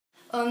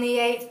On the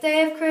 8th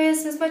day of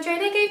Christmas, my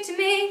trainer gave to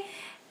me 8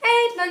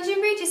 lunge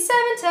and reaches,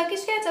 7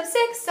 Turkish Get Ups,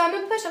 6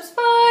 diamond push-ups, 5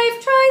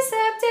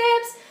 Tricep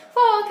Dips,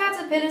 4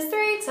 caterpillars,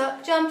 3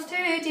 tuck jumps,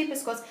 2 deeper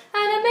squats,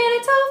 and a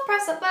minute of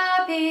Press Up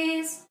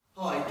Burpees.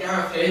 Hi,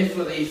 Gareth here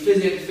for the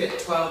Physio Fit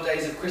 12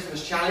 Days of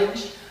Christmas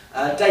Challenge.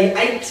 Day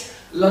 8,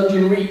 lunge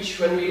and reach.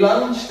 When we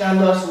lunge, stand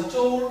nice and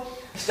tall,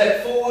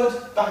 step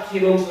forward, back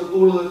in onto the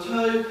ball of the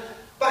toe,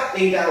 back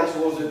knee down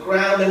towards the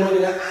ground, then we're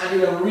going to add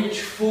in a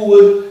reach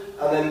forward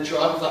and then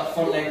drive that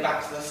front leg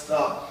back to the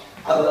start.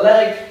 Other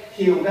leg,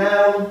 heel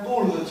down,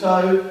 ball of the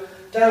toe,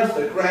 down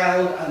to the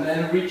ground, and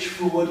then reach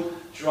forward,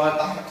 drive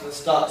back up to the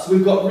start. So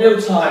we've got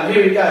real time.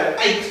 Here we go.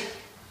 8,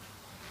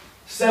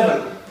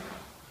 7,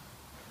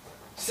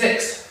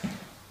 6,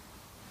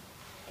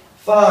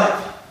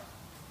 5,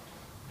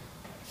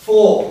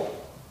 4,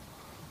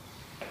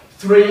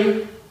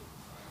 3,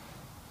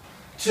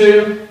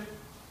 2,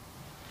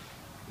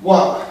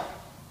 1.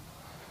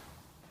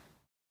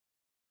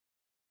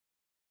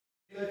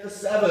 Go for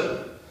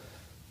 7.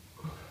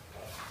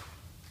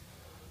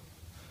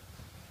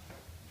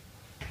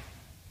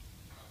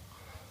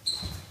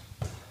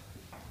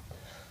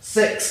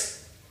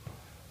 6.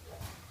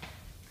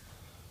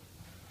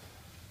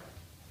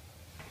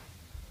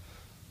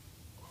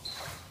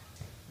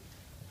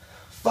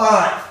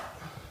 5.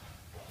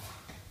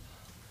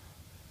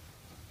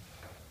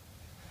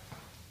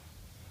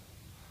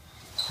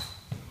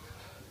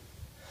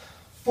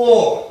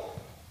 4.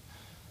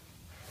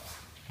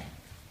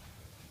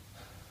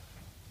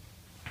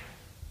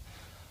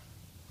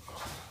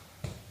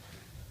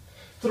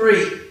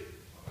 3.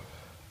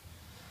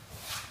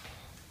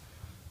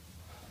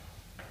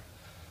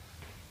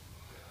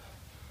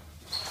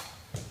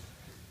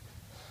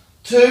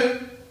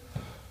 2.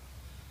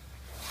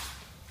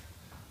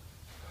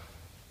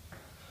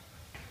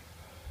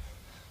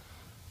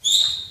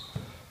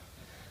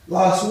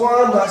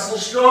 1, nice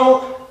and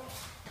strong.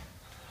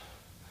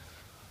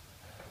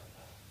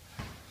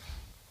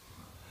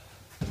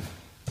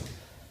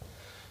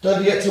 Don't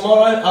forget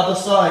tomorrow, other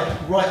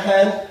side, right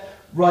hand,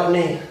 right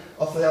knee,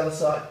 off the other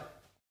side.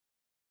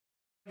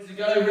 Ready to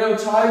go, real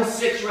time,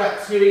 6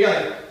 reps, here we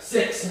go.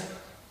 6,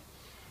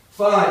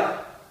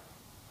 5,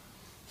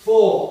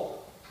 4,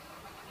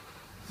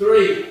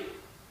 3,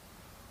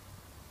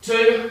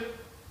 2,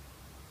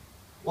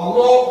 1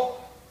 more.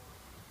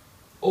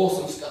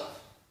 Awesome stuff.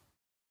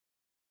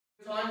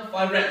 Time,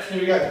 5 reps, here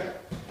we go.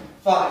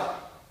 5,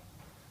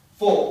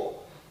 4,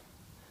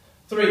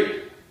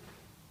 3,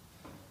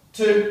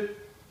 2,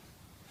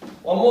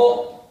 1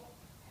 more.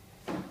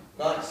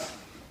 Nice.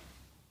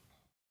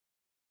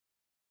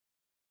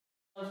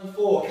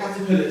 4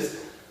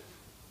 caterpillars.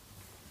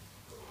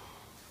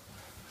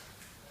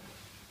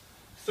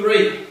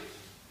 3,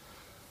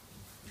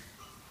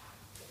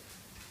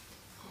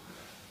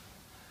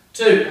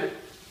 2.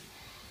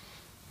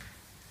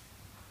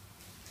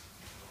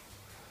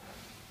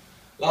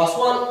 Last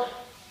one.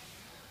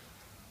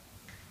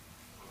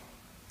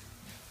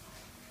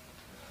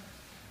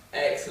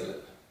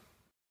 Excellent.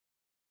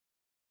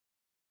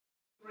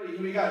 3,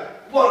 here we go.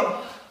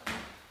 1,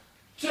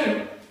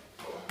 2,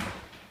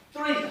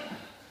 3.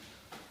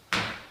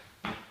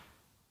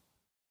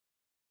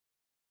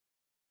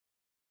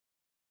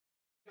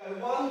 Go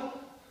 1,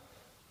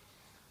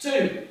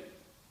 2.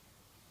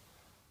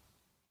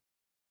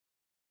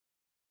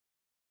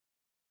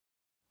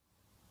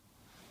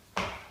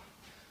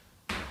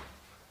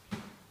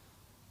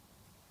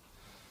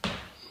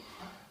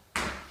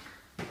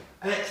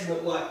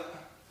 Excellent work.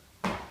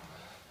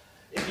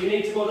 If you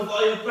need to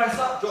modify your press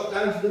up, drop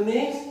down to the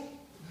knees.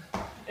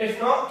 If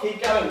not,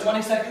 keep going.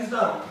 20 seconds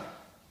done.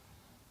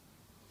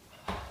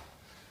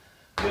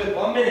 Good,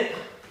 1 minute.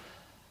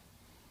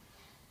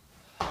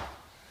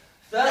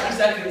 30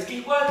 seconds,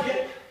 keep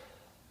working.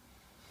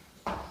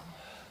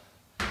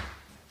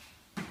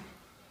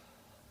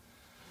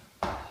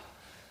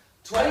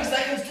 "20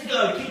 seconds to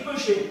go, keep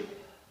pushing.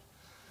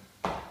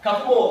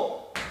 Couple more.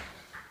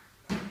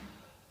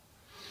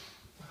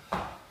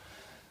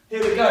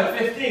 Here we go,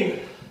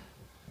 15.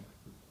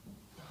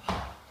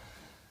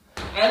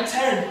 And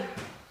 10.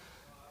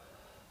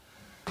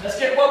 Let's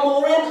get 1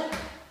 more in.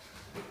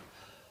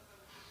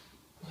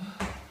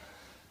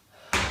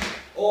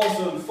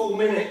 Awesome, full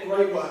minute,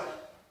 great work.